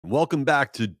Welcome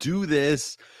back to Do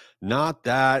This, Not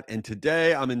That. And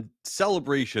today I'm in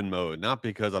celebration mode, not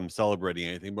because I'm celebrating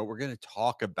anything, but we're going to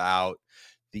talk about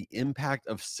the impact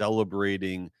of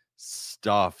celebrating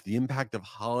stuff, the impact of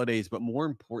holidays, but more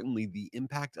importantly, the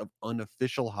impact of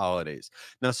unofficial holidays.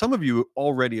 Now, some of you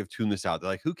already have tuned this out.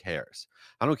 They're like, who cares?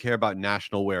 I don't care about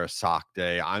National Wear a Sock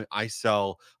Day. I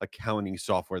sell accounting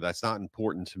software. That's not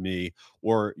important to me.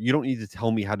 Or you don't need to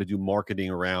tell me how to do marketing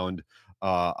around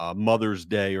Mother's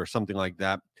Day or something like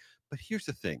that. But here's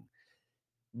the thing.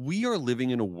 We are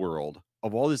living in a world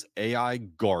of all this AI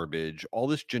garbage, all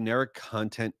this generic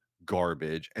content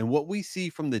garbage. And what we see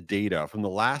from the data from the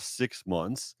last 6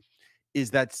 months is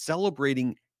that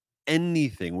celebrating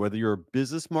anything, whether you're a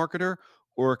business marketer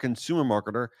or a consumer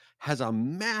marketer, has a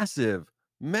massive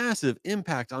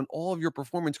impact on all of your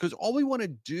performance, because all we want to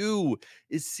do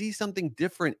is see something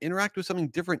different, interact with something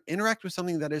different, interact with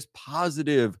something that is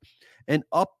positive and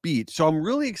upbeat. So I'm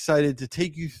really excited to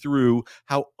take you through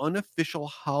how unofficial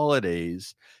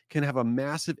holidays can have a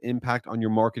massive impact on your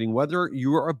marketing, whether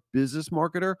you're a business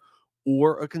marketer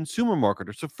or a consumer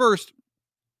marketer. So first,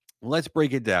 let's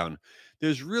break it down.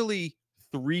 There's really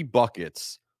 3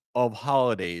 buckets of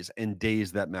holidays and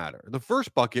days that matter. The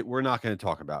first bucket we're not going to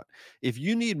talk about. If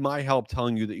you need my help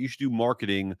telling you that you should do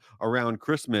marketing around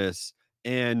Christmas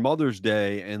and Mother's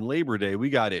Day and Labor Day, we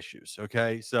got issues,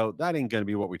 okay? So that ain't going to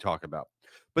be what we talk about.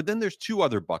 But then there's 2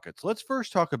 other buckets. Let's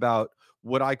first talk about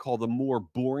what I call the more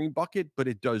boring bucket, but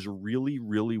it does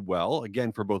really well,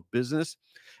 again, for both business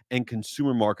and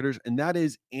consumer marketers, and that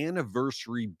is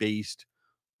anniversary-based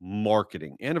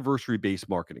marketing.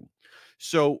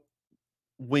 So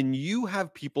when you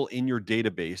have people in your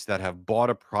database that have bought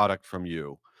a product from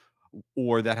you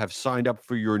or that have signed up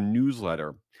for your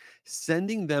newsletter,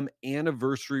 sending them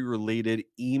anniversary related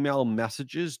email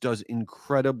messages does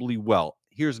incredibly well.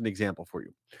 Here's an example for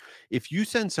you. If you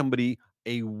send somebody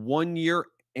a 1-year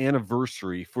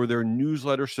anniversary for their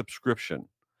newsletter subscription,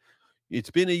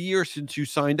 it's been a year since you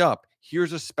signed up.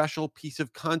 Here's a special piece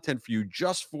of content for you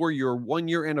just for your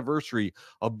 1-year anniversary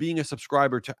of being a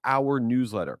subscriber to our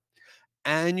newsletter.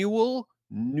 Annual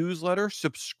newsletter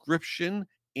subscription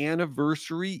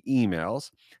anniversary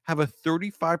emails have a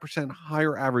 35%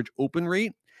 higher average open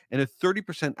rate and a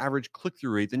 30% average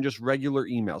click-through rate than just regular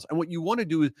emails. And what you want to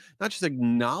do is not just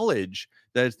acknowledge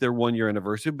that it's their 1-year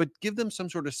anniversary, but give them some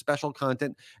sort of special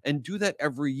content and do that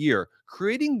every year.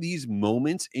 Creating these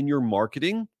moments in your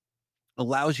marketing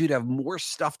allows you to have more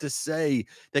stuff to say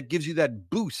that gives you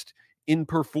that boost in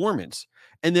performance.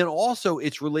 And then also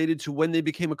it's related to when they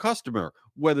became a customer,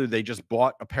 whether they just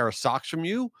bought a pair of socks from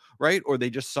you, right? Or they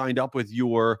just signed up with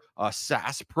your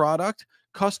SaaS product.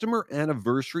 Customer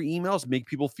anniversary emails make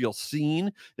people feel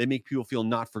seen. They make people feel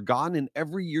not forgotten. And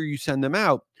every year you send them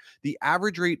out, the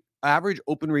average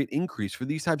open rate increase for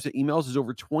these types of emails is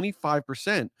over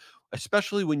 25%,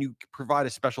 especially when you provide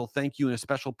a special thank you and a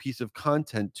special piece of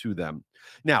content to them.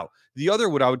 Now, the other,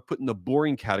 what I would put in the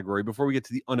boring category before we get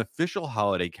to the unofficial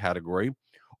holiday category,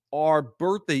 are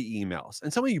birthday emails.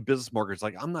 And some of you business marketers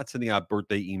like, I'm not sending out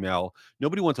birthday email.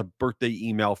 Nobody wants a birthday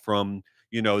email from,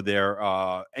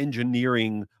 their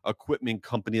engineering equipment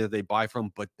company that they buy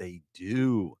from, but they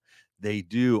do. They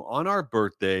do. On our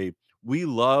birthday, we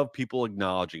love people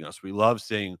acknowledging us. We love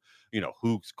saying,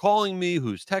 who's calling me,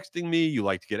 who's texting me. You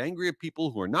like to get angry at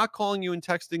people who are not calling you and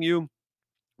texting you,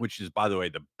 which is, by the way,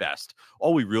 the best.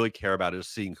 All we really care about is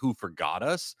seeing who forgot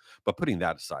us. But putting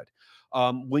that aside,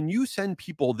 when you send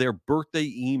people their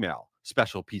birthday email,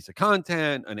 special piece of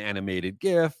content, an animated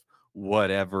GIF,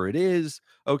 whatever it is,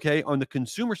 okay, on the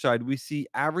consumer side, we see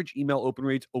average email open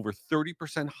rates over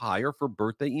 30% higher for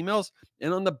birthday emails.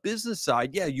 And on the business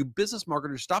side, yeah, you business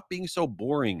marketers, stop being so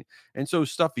boring and so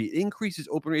stuffy. It increases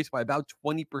open rates by about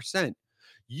 20%.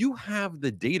 You have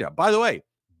the data. By the way,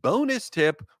 bonus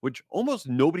tip, which almost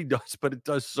nobody does, but it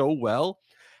does so well.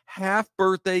 Half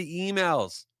birthday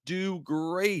emails do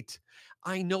great.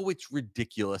 I know it's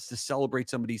ridiculous to celebrate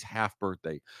somebody's half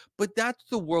birthday, but that's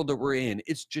the world that we're in.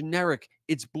 It's generic.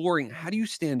 It's boring. How do you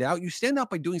stand out? You stand out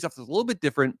by doing stuff that's a little bit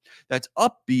different, that's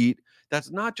upbeat,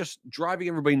 that's not just driving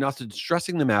everybody nuts and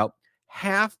stressing them out.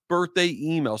 Half birthday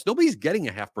emails. Nobody's getting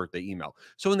a half birthday email.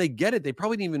 So when they get it, they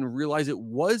probably didn't even realize it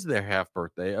was their half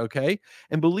birthday. Okay.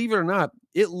 And believe it or not,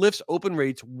 it lifts open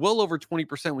rates well over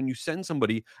 20% when you send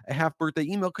somebody a half birthday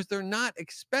email because they're not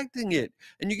expecting it.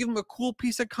 And you give them a cool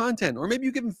piece of content, or maybe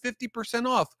you give them 50%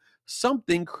 off,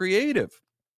 something creative.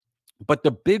 But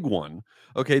the big one,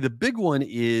 okay, the big one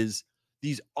is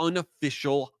these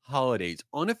unofficial holidays.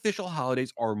 Unofficial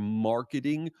holidays are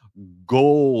marketing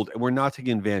gold, and we're not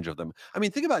taking advantage of them. I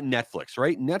mean, think about Netflix,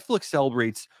 right? Netflix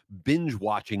celebrates binge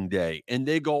watching day and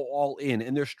they go all in,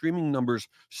 and their streaming numbers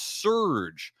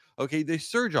surge. Okay, they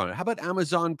surge on it. How about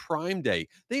Amazon Prime Day?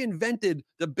 They invented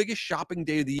the biggest shopping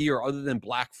day of the year other than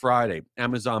Black Friday,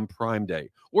 Amazon Prime Day,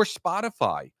 or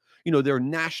Spotify. Their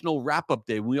national wrap up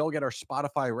day. We all get our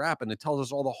Spotify wrap and it tells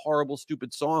us all the horrible,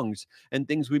 stupid songs and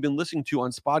things we've been listening to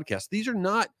on Spodcasts. These are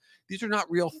not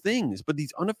real things, but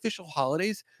these unofficial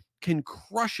holidays can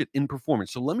crush it in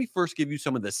performance. So let me first give you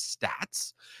some of the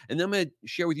stats, and then I'm going to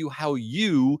share with you how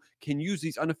you can use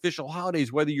these unofficial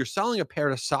holidays, whether you're selling a pair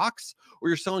of socks or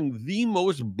you're selling the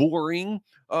most boring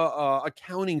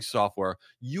accounting software.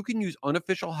 You can use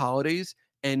unofficial holidays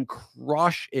and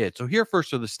crush it. So here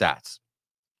first are the stats.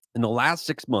 In the last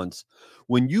 6 months,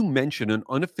 when you mention an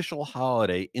unofficial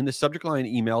holiday in the subject line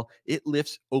email, it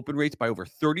lifts open rates by over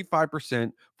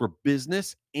 35% for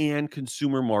business and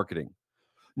consumer marketing.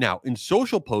 Now, in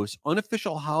social posts,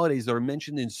 unofficial holidays that are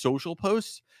mentioned in social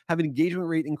posts have an engagement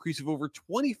rate increase of over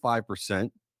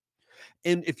 25%.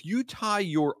 And if you tie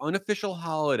your unofficial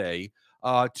holiday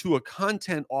to a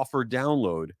content offer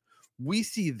download, we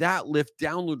see that lift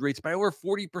download rates by over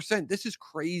 40%. This is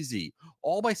crazy,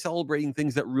 all by celebrating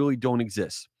things that really don't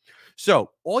exist. So,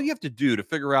 all you have to do to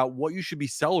figure out what you should be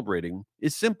celebrating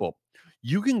is simple.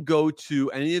 You can go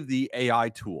to any of the AI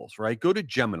tools, right? Go to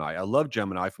Gemini. I love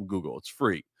Gemini from Google, it's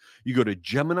free. You go to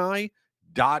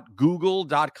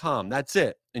gemini.google.com. That's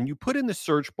it. And you put in the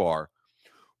search bar,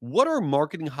 what are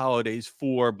marketing holidays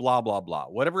for blah, blah, blah,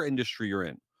 whatever industry you're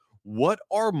in? What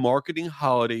are marketing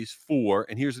holidays for?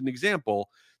 And here's an example,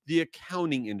 the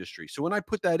accounting industry. So when I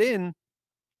put that in,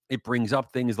 it brings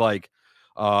up things like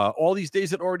all these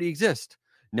days that already exist: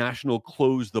 National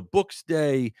Close the Books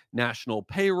Day, National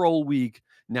Payroll Week,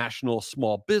 National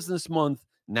Small Business Month,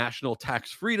 National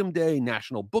Tax Freedom Day,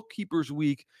 National Bookkeepers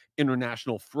Week,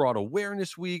 International Fraud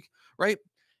Awareness Week, right?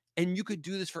 And you could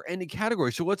do this for any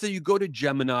category. So let's say you go to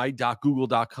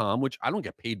gemini.google.com, which I don't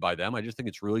get paid by them. I just think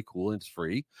it's really cool and it's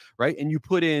free, right? And you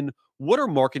put in, what are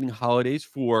marketing holidays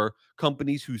for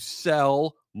companies who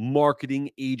sell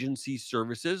marketing agency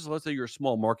services? Let's say you're a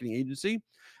small marketing agency.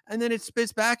 And then it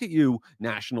spits back at you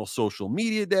National Social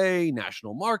Media Day,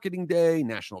 National Marketing Day,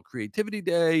 National Creativity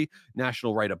Day,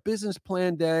 National Write a Business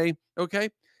Plan Day.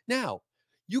 Okay. Now,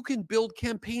 you can build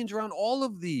campaigns around all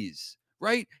of these,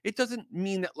 right? It doesn't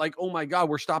mean that, like, oh my God,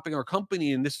 we're stopping our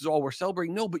company and this is all we're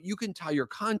celebrating. No, but you can tie your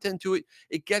content to it.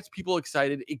 It gets people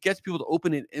excited. It gets people to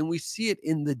open it, and we see it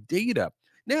in the data.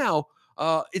 Now,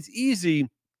 it's easy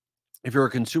if you're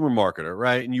a consumer marketer,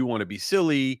 right? And you want to be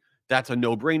silly. That's a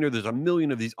no-brainer. There's a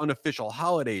million of these unofficial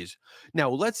holidays. Now,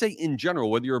 let's say in general,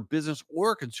 whether you're a business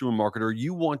or a consumer marketer,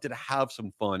 you wanted to have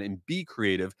some fun and be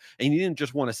creative, and you didn't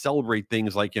just want to celebrate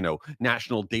things like,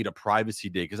 National Data Privacy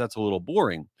Day, because that's a little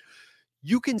boring.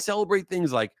 You can celebrate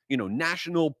things like,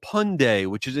 National Pun Day,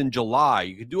 which is in July.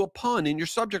 You could do a pun in your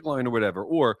subject line or whatever,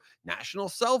 or National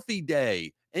Selfie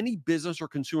Day. Any business or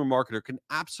consumer marketer can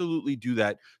absolutely do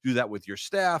that. Do that with your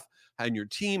staff and your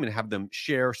team and have them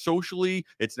share socially.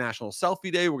 It's National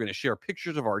Selfie Day. We're going to share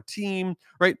pictures of our team,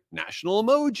 right? National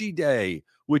Emoji Day,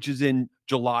 which is in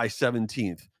July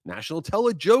 17th. National Tell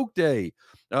a Joke Day.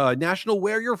 National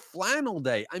Wear Your Flannel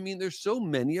Day. I mean, there's so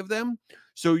many of them.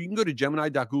 So you can go to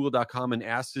gemini.google.com and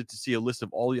ask it to see a list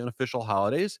of all the unofficial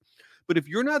holidays. But if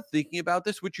you're not thinking about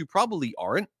this, which you probably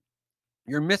aren't,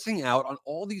 you're missing out on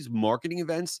all these marketing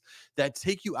events that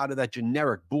take you out of that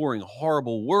generic, boring,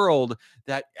 horrible world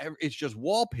that it's just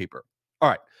wallpaper. All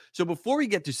right. So before we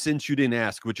get to Since You Didn't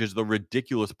Ask, which is the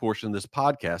ridiculous portion of this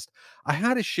podcast, I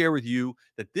had to share with you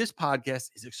that this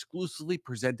podcast is exclusively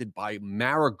presented by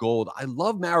Marigold. I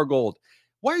love Marigold.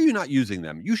 Why are you not using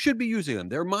them? You should be using them.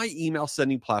 They're my email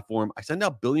sending platform. I send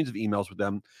out billions of emails with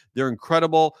them. They're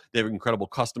incredible. They have incredible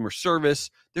customer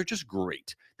service. They're just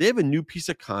great. They have a new piece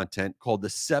of content called the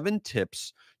 7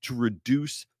 Tips to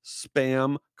Reduce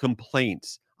Spam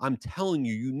Complaints. I'm telling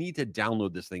you, you need to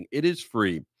download this thing. It is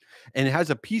free. And it has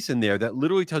a piece in there that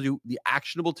literally tells you the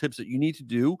actionable tips that you need to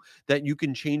do that you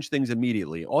can change things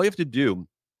immediately. All you have to do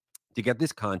to get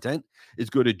this content is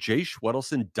go to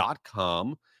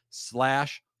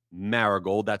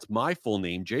jschwedelson.com/Marigold. That's my full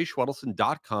name,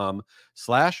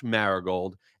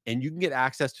 jschwedelson.com/Marigold. And you can get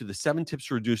access to the 7 tips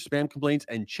to reduce spam complaints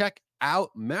and check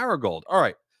out Marigold. All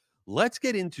right, let's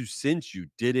get into Since You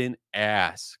Didn't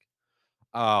Ask.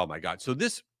 Oh my God. So I'm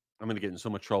going to get in so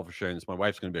much trouble for sharing this. My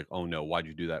wife's going to be like, oh no, why'd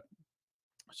you do that?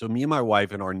 So me and my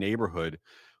wife in our neighborhood,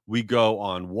 we go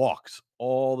on walks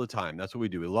all the time. That's what we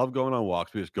do. We love going on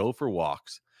walks. We just go for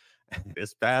walks.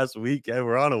 This past weekend,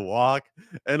 we're on a walk,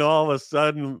 and all of a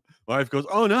sudden, my wife goes,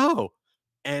 "Oh no!"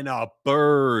 And a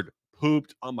bird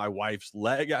pooped on my wife's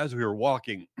leg as we were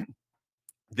walking.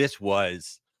 This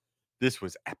was this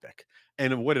was epic.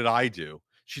 And what did I do?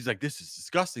 She's like, "This is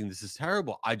disgusting. This is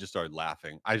terrible." I just started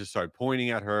laughing. I just started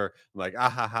pointing at her. I'm like, "Ah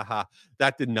ha ha ha."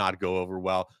 That did not go over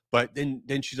well. But then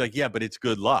she's like, "Yeah, but it's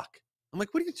good luck." I'm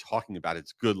like, "What are you talking about?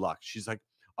 It's good luck." She's like,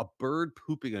 "A bird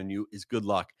pooping on you is good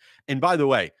luck." And by the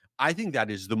way, I think that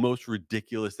is the most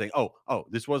ridiculous thing. Oh,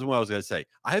 this wasn't what I was going to say.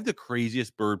 I have the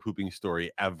craziest bird pooping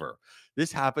story ever.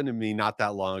 This happened to me not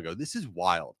that long ago. This is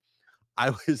wild. I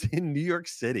was in New York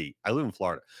City. I live in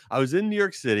Florida. I was in New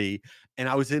York City and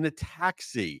I was in a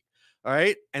taxi. All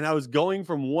right. And I was going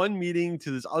from one meeting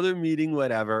to this other meeting,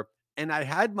 whatever. And I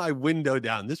had my window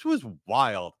down. This was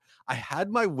wild. I had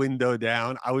my window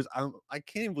down. I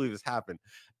can't even believe this happened.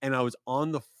 And I was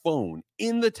on the phone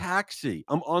in the taxi.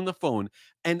 I'm on the phone.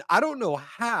 And I don't know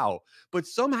how, but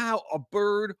somehow a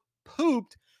bird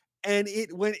pooped and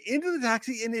it went into the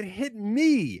taxi and it hit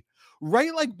me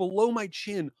right like below my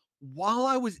chin while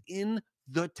I was in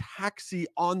the taxi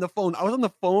on the phone. I was on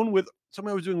the phone with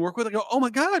somebody I was doing work with. I go, "Oh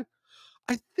my God,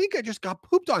 I think I just got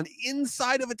pooped on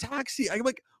inside of a taxi." I'm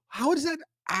like, "How does that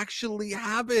actually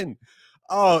happen?"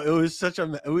 Oh, it was such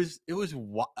a,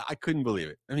 I couldn't believe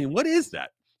it. I mean, what is that?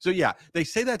 So yeah, they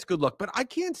say that's good luck, but I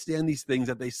can't stand these things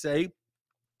that they say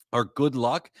are good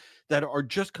luck that are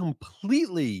just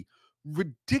completely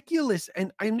ridiculous,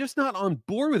 and I'm just not on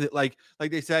board with it. Like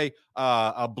they say,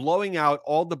 blowing out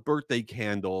all the birthday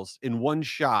candles in one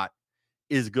shot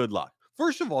is good luck.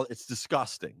 First of all, it's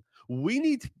disgusting. We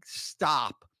need to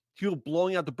stop people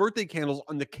blowing out the birthday candles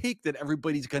on the cake that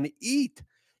everybody's going to eat.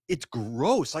 It's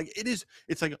gross. Like it is.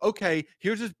 It's like, okay,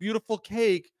 here's this beautiful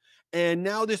cake, and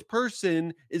now this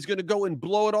person is going to go and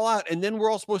blow it all out, and then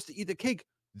we're all supposed to eat the cake.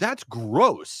 That's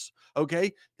gross.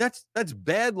 Okay, that's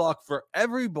bad luck for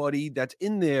everybody that's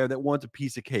in there that wants a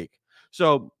piece of cake.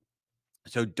 So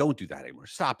don't do that anymore.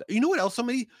 Stop that. You know what else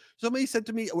somebody said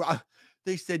to me?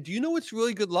 They said, "Do you know what's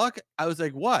really good luck?" I was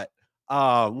like, "What?"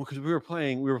 Because we were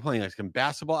playing like some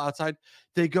basketball outside.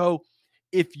 They go,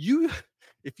 "If you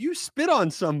if you spit on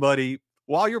somebody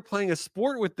while you're playing a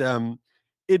sport with them,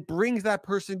 it brings that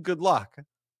person good luck."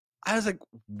 I was like,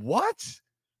 "What?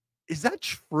 Is that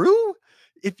true?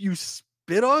 If you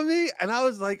spit on me?" And I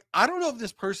was like, I don't know if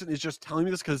this person is just telling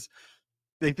me this because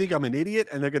they think I'm an idiot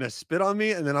and they're gonna spit on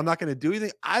me and then I'm not gonna do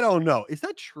anything. I don't know. Is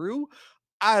that true?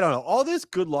 I don't know. All this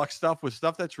good luck stuff with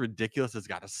stuff that's ridiculous has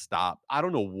got to stop. I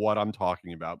don't know what I'm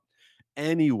talking about.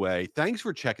 Anyway, thanks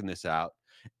for checking this out.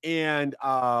 And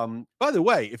by the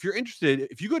way, if you're interested,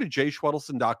 if you go to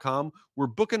jschwedelson.com, we're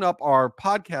booking up our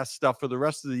podcast stuff for the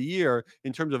rest of the year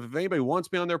in terms of if anybody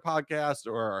wants me on their podcast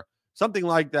or something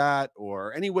like that,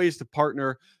 or any ways to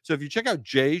partner. So if you check out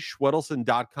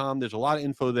jschwedelson.com, there's a lot of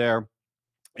info there.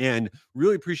 And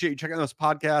really appreciate you checking out this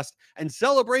podcast and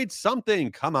celebrate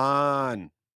something. Come on.